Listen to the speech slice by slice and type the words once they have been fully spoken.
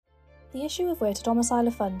The issue of where to domicile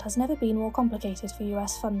a fund has never been more complicated for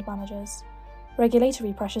US fund managers.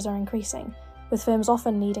 Regulatory pressures are increasing, with firms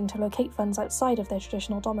often needing to locate funds outside of their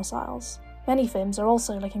traditional domiciles. Many firms are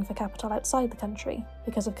also looking for capital outside the country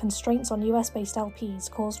because of constraints on US-based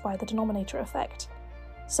LPs caused by the denominator effect.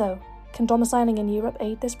 So, can domiciling in Europe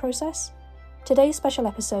aid this process? Today's special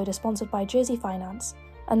episode is sponsored by Jersey Finance,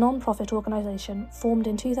 a non-profit organisation formed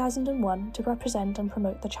in 2001 to represent and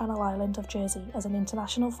promote the Channel Island of Jersey as an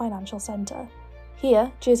international financial centre. Here,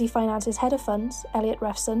 Jersey Finance's head of funds, Elliot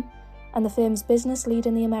Refson, and the firm's business lead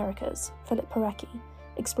in the Americas, Philip Parecki,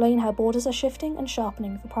 explain how borders are shifting and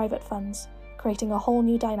sharpening for private funds, creating a whole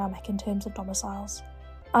new dynamic in terms of domiciles.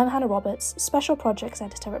 I'm Hannah Roberts, Special Projects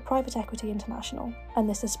Editor at Private Equity International, and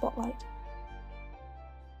this is Spotlight.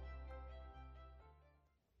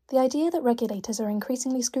 The idea that regulators are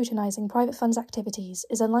increasingly scrutinising private funds' activities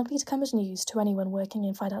is unlikely to come as news to anyone working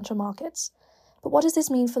in financial markets. But what does this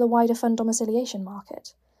mean for the wider fund domiciliation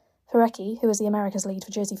market? Parecki, who is the Americas lead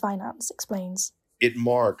for Jersey Finance, explains. It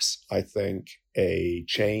marks, I think, a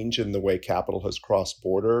change in the way capital has crossed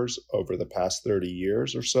borders over the past 30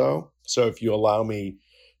 years or so. So if you allow me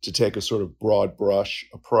to take a sort of broad brush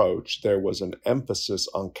approach, there was an emphasis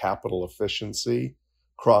on capital efficiency,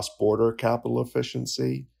 cross-border capital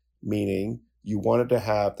efficiency, meaning you wanted to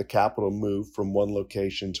have the capital move from one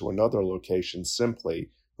location to another location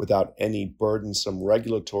simply without any burdensome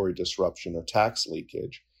regulatory disruption or tax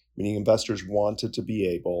leakage, meaning investors wanted to be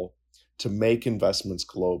able to make investments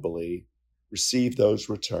globally, receive those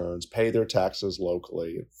returns, pay their taxes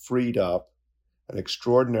locally. It freed up an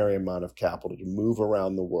extraordinary amount of capital to move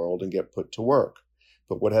around the world and get put to work.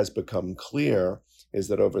 But what has become clear is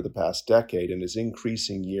that over the past decade, and is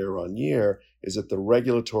increasing year on year, is that the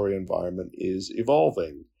regulatory environment is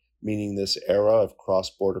evolving, meaning this era of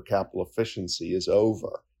cross-border capital efficiency is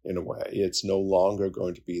over in a way. It's no longer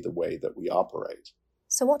going to be the way that we operate.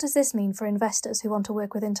 So what does this mean for investors who want to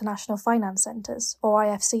work with international finance centres, or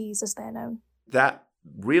IFCs as they're known? That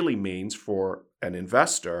really means for an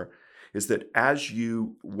investor is that as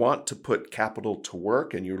you want to put capital to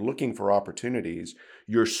work and you're looking for opportunities,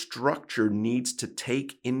 your structure needs to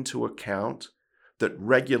take into account that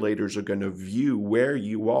regulators are going to view where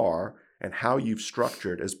you are and how you've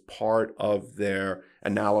structured as part of their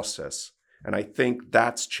analysis. And I think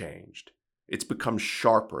that's changed. It's become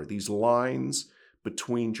sharper. These lines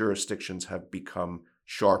between jurisdictions have become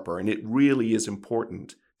sharper, and it really is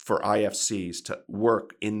important for IFCs to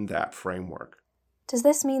work in that framework. Does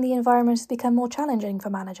this mean the environment has become more challenging for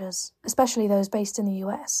managers, especially those based in the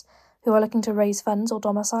US, who are looking to raise funds or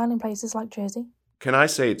domicile in places like Jersey? Can I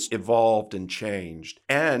say it's evolved and changed?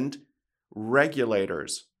 And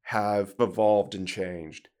regulators have evolved and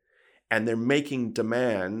changed. And they're making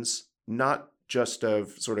demands not just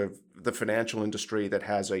of sort of the financial industry that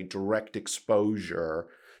has a direct exposure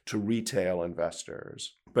to retail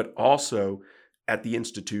investors, but also at the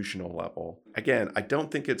institutional level. Again, I don't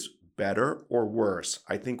think it's better or worse.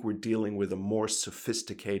 I think we're dealing with a more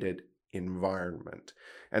sophisticated environment.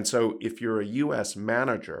 And so if you're a US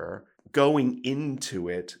manager, going into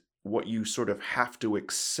it, what you sort of have to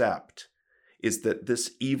accept is that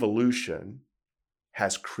this evolution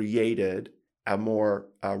has created a more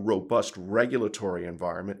robust regulatory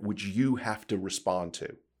environment, which you have to respond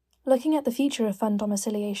to. Looking at the future of fund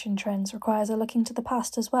domiciliation trends requires a looking to the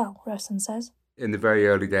past as well, Refson says. In the very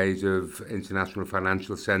early days of international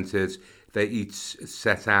financial centres, they each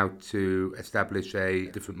set out to establish a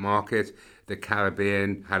different market. The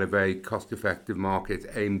Caribbean had a very cost-effective market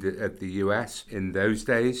aimed at the US in those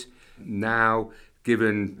days. Now,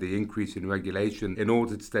 given the increase in regulation, in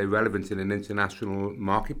order to stay relevant in an international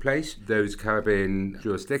marketplace, those Caribbean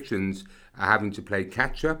jurisdictions are having to play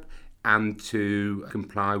catch-up and to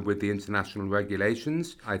comply with the international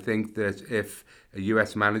regulations. I think that if a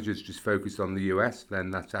US manager is just focused on the US, then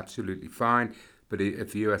that's absolutely fine. But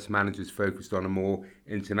if the US manager is focused on a more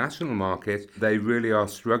international market, they really are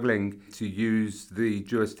struggling to use the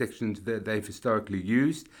jurisdictions that they've historically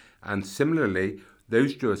used. And similarly,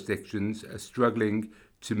 those jurisdictions are struggling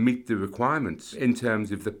to meet the requirements in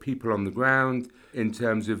terms of the people on the ground, in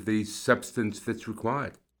terms of the substance that's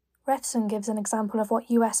required. Refson gives an example of what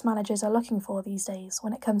US managers are looking for these days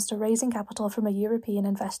when it comes to raising capital from a European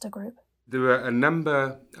investor group. There are a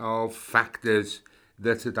number of factors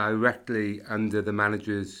that are directly under the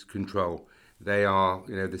manager's control. They are,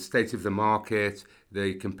 the state of the market,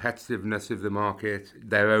 the competitiveness of the market,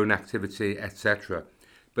 their own activity, etc.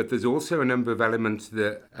 But there's also a number of elements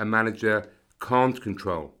that a manager can't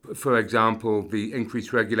control. For example, the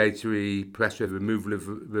increased regulatory pressure, removal of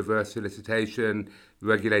reverse solicitation,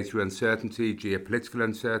 regulatory uncertainty, geopolitical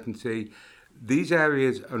uncertainty. These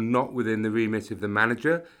areas are not within the remit of the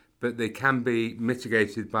manager, but they can be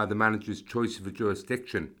mitigated by the manager's choice of a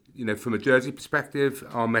jurisdiction. From a Jersey perspective,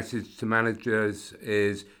 our message to managers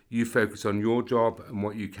is you focus on your job and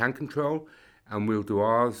what you can control, and we'll do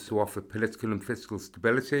ours to offer political and fiscal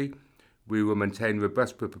stability. We will maintain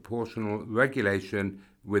robust but proportional regulation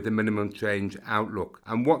with a minimum change outlook.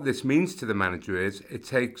 And what this means to the manager is it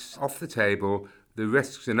takes off the table the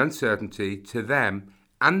risks and uncertainty to them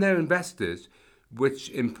and their investors, which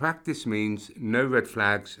in practice means no red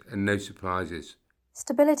flags and no surprises.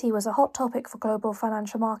 Stability was a hot topic for global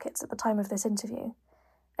financial markets at the time of this interview.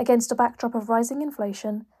 Against a backdrop of rising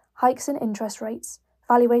inflation, hikes in interest rates,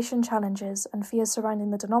 valuation challenges, and fears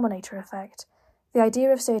surrounding the denominator effect, the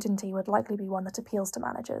idea of certainty would likely be one that appeals to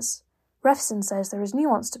managers. Refson says there is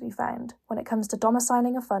nuance to be found when it comes to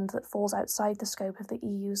domiciling a fund that falls outside the scope of the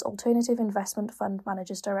EU's Alternative Investment Fund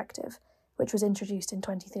Managers Directive, which was introduced in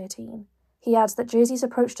 2013. He adds that Jersey's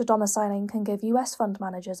approach to domiciling can give US fund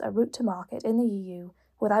managers a route to market in the EU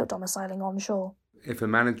without domiciling onshore. If a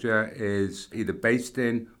manager is either based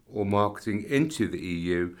in or marketing into the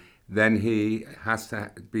EU, then he has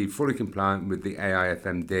to be fully compliant with the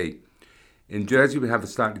AIFMD. In Jersey, we have a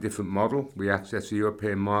slightly different model. We access the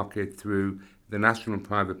European market through the national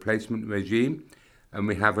private placement regime, and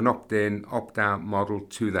we have an opt-in, opt-out model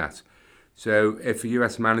to that. So if a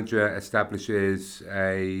US manager establishes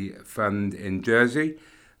a fund in Jersey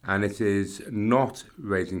and it is not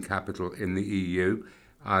raising capital in the EU,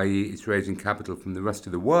 i.e. it's raising capital from the rest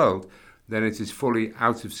of the world, then it is fully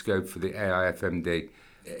out of scope for the AIFMD.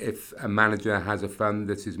 If a manager has a fund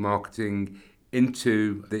that is marketing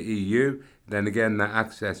into the EU, then again that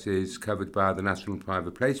access is covered by the national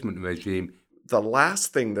private placement regime. The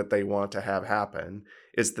last thing that they want to have happen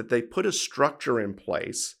is that they put a structure in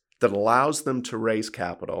place that allows them to raise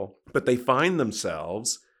capital, but they find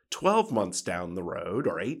themselves 12 months down the road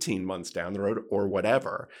or 18 months down the road or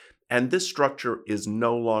whatever, and this structure is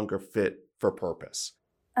no longer fit for purpose.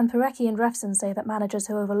 And Parecki and Refson say that managers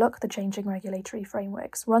who overlook the changing regulatory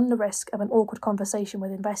frameworks run the risk of an awkward conversation with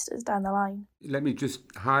investors down the line. Let me just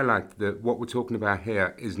highlight that what we're talking about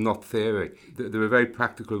here is not theory. There are very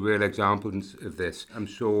practical, real examples of this. I'm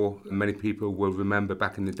sure many people will remember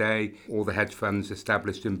back in the day, all the hedge funds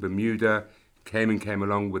established in Bermuda, Cayman came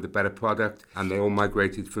along with a better product, and they all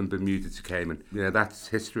migrated from Bermuda to Cayman. That's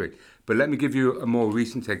history. But let me give you a more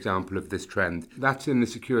recent example of this trend. That's in the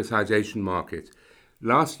securitization market.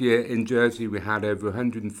 Last year in Jersey, we had over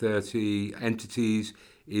 130 entities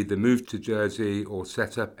either moved to Jersey or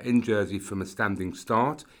set up in Jersey from a standing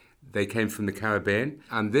start. They came from the Caribbean,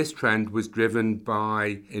 and this trend was driven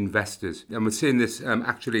by investors. And we're seeing this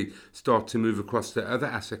actually start to move across to other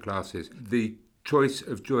asset classes. The choice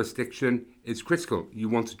of jurisdiction is critical. You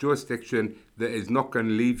want a jurisdiction that is not going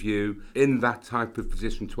to leave you in that type of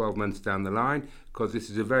position 12 months down the line, because this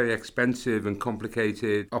is a very expensive and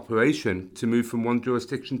complicated operation to move from one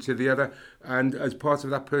jurisdiction to the other. And as part of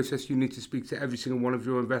that process, you need to speak to every single one of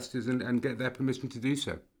your investors and get their permission to do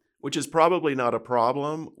so. Which is probably not a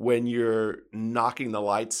problem when you're knocking the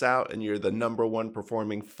lights out and you're the number one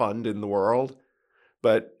performing fund in the world.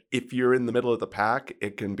 But if you're in the middle of the pack,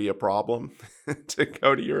 it can be a problem to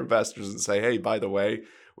go to your investors and say, hey, by the way,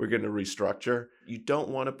 we're going to restructure. You don't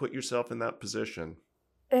want to put yourself in that position.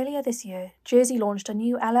 Earlier this year, Jersey launched a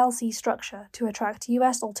new LLC structure to attract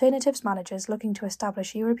US alternatives managers looking to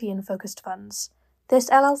establish European-focused funds. This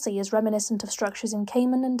LLC is reminiscent of structures in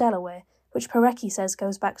Cayman and Delaware, which Parecki says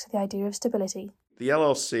goes back to the idea of stability. The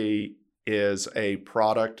LLC is a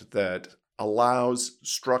product that allows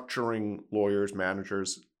structuring lawyers,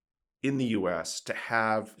 managers in the US to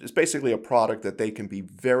have, it's basically a product that they can be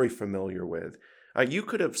very familiar with. You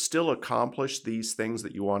could have still accomplished these things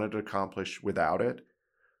that you wanted to accomplish without it,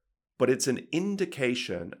 but it's an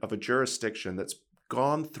indication of a jurisdiction that's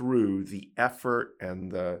gone through the effort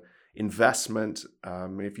and the investment.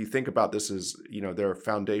 If you think about this as, there are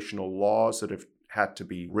foundational laws that have had to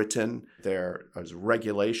be written, there is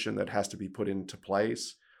regulation that has to be put into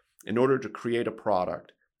place in order to create a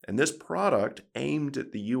product. And this product aimed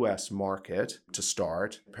at the U.S. market to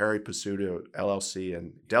start, pari passu LLC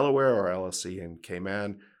in Delaware or LLC in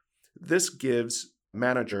Cayman. This gives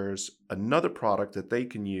managers another product that they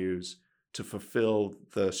can use to fulfill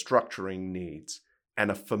the structuring needs, and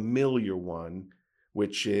a familiar one,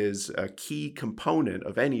 which is a key component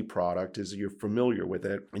of any product, is you're familiar with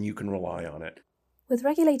it and you can rely on it. With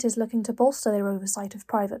regulators looking to bolster their oversight of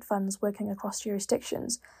private funds working across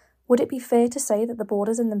jurisdictions, would it be fair to say that the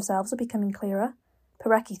borders in themselves are becoming clearer?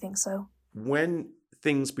 Parecki thinks so. When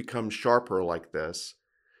things become sharper like this,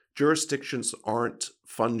 jurisdictions aren't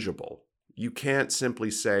fungible. You can't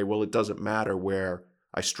simply say, well, it doesn't matter where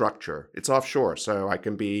I structure. It's offshore, so I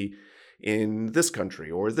can be in this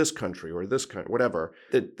country or this country or this country, whatever.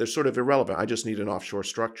 They're sort of irrelevant. I just need an offshore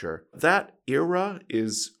structure. That era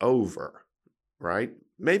is over, right?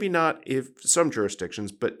 Maybe not if some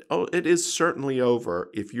jurisdictions, but it is certainly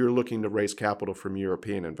over if you're looking to raise capital from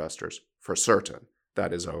European investors. For certain,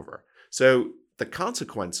 that is over. So the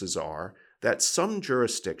consequences are that some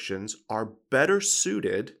jurisdictions are better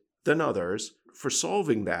suited than others for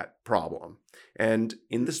solving that problem. And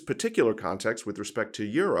in this particular context, with respect to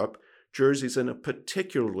Europe, Jersey's in a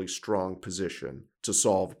particularly strong position to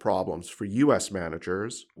solve problems for U.S.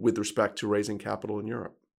 managers with respect to raising capital in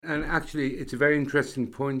Europe. And actually, it's a very interesting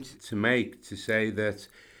point to make, to say that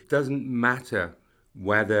it doesn't matter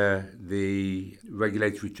whether the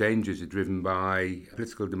regulatory changes are driven by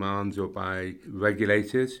political demands or by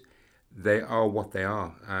regulators. They are what they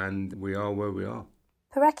are, and we are where we are.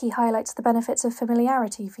 Parecki highlights the benefits of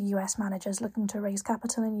familiarity for US managers looking to raise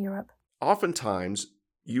capital in Europe. Oftentimes,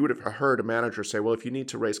 you would have heard a manager say, well, if you need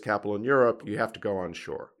to raise capital in Europe, you have to go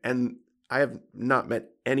onshore. And I have not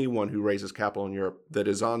met anyone who raises capital in Europe that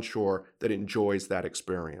is onshore that enjoys that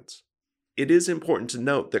experience. It is important to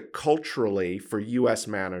note that culturally, for U.S.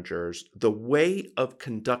 managers, the way of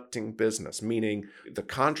conducting business, meaning the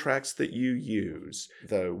contracts that you use,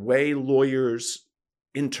 the way lawyers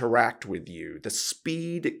interact with you, the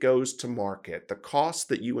speed it goes to market, the cost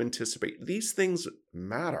that you anticipate, these things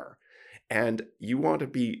matter. And you want to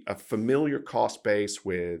be a familiar cost base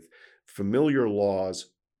with familiar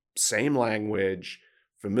laws, same language,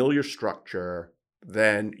 familiar structure,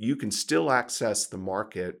 then you can still access the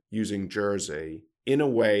market using Jersey in a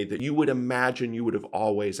way that you would imagine you would have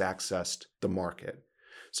always accessed the market.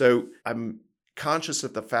 So I'm conscious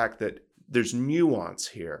of the fact that there's nuance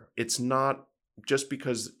here. It's not just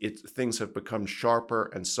because things have become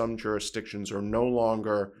sharper and some jurisdictions are no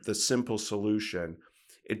longer the simple solution.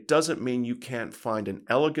 It doesn't mean you can't find an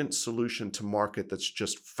elegant solution to market that's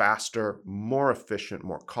just faster, more efficient,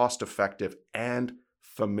 more cost-effective, and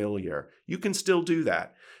familiar. You can still do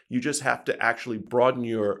that. You just have to actually broaden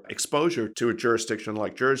your exposure to a jurisdiction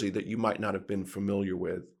like Jersey that you might not have been familiar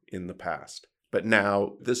with in the past. But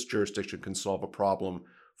now this jurisdiction can solve a problem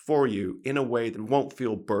for you in a way that won't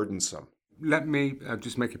feel burdensome. Let me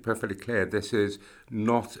just make it perfectly clear. This is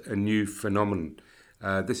not a new phenomenon.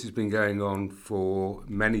 This has been going on for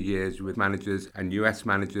many years with managers and US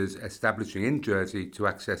managers establishing in Jersey to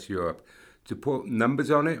access Europe. To put numbers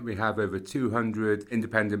on it, we have over 200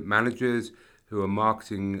 independent managers who are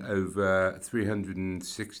marketing over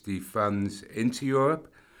 360 funds into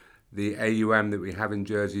Europe. The AUM that we have in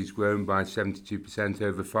Jersey has grown by 72%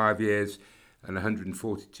 over 5 years and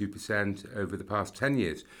 142% over the past 10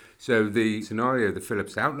 years. So the scenario that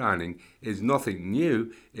Philip's outlining is nothing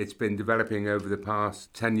new. It's been developing over the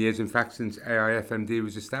past 10 years, in fact, since AIFMD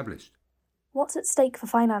was established. What's at stake for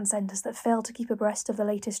finance centres that fail to keep abreast of the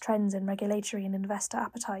latest trends in regulatory and investor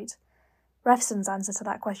appetite? Refson's answer to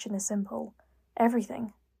that question is simple.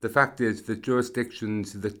 Everything. The fact is that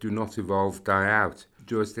jurisdictions that do not evolve die out.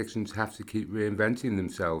 Jurisdictions have to keep reinventing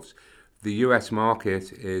themselves. The US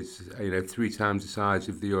market is 3 times the size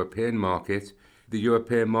of the European market. The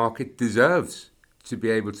European market deserves to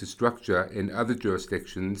be able to structure in other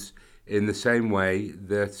jurisdictions in the same way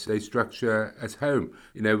that they structure at home.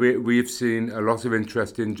 We've seen a lot of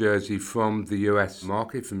interest in Jersey from the US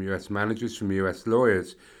market, from US managers, from US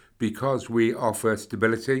lawyers, because we offer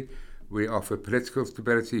stability, we offer political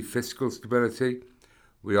stability, fiscal stability,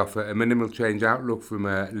 we offer a minimal change outlook from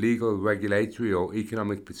a legal, regulatory or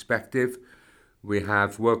economic perspective. We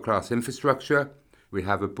have world-class infrastructure. We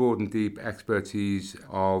have a broad and deep expertise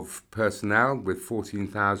of personnel with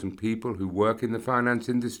 14,000 people who work in the finance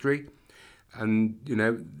industry. And,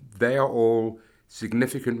 they are all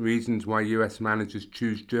significant reasons why US managers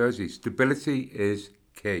choose Jersey. Stability is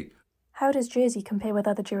key. How does Jersey compare with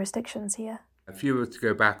other jurisdictions here? If you were to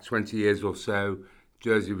go back 20 years or so,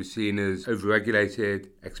 Jersey was seen as overregulated,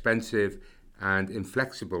 expensive, and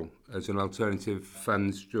inflexible as an alternative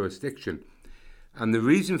funds jurisdiction. And the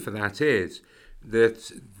reason for that is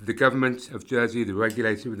that the government of Jersey, the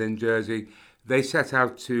regulator within Jersey, they set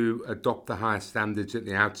out to adopt the highest standards at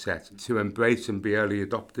the outset, to embrace and be early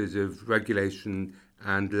adopters of regulation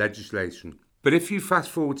and legislation. But if you fast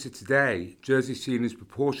forward to today, Jersey is seen as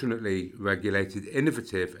proportionately regulated,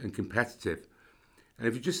 innovative and competitive. And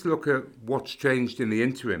if you just look at what's changed in the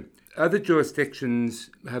interim, other jurisdictions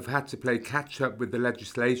have had to play catch up with the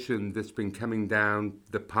legislation that's been coming down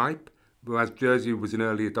the pipe, whereas Jersey was an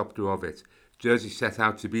early adopter of it. Jersey set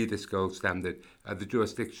out to be this gold standard. The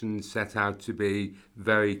jurisdictions set out to be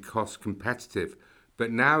very cost competitive. But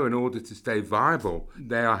now, in order to stay viable,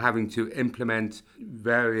 they are having to implement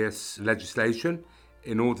various legislation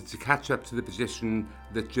in order to catch up to the position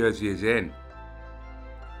that Jersey is in.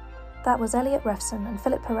 That was Elliot Refson and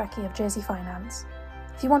Philip Parecki of Jersey Finance.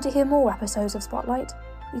 If you want to hear more episodes of Spotlight,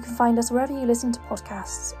 you can find us wherever you listen to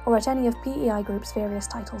podcasts or at any of PEI Group's various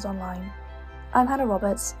titles online. I'm Hannah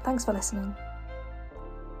Roberts. Thanks for listening.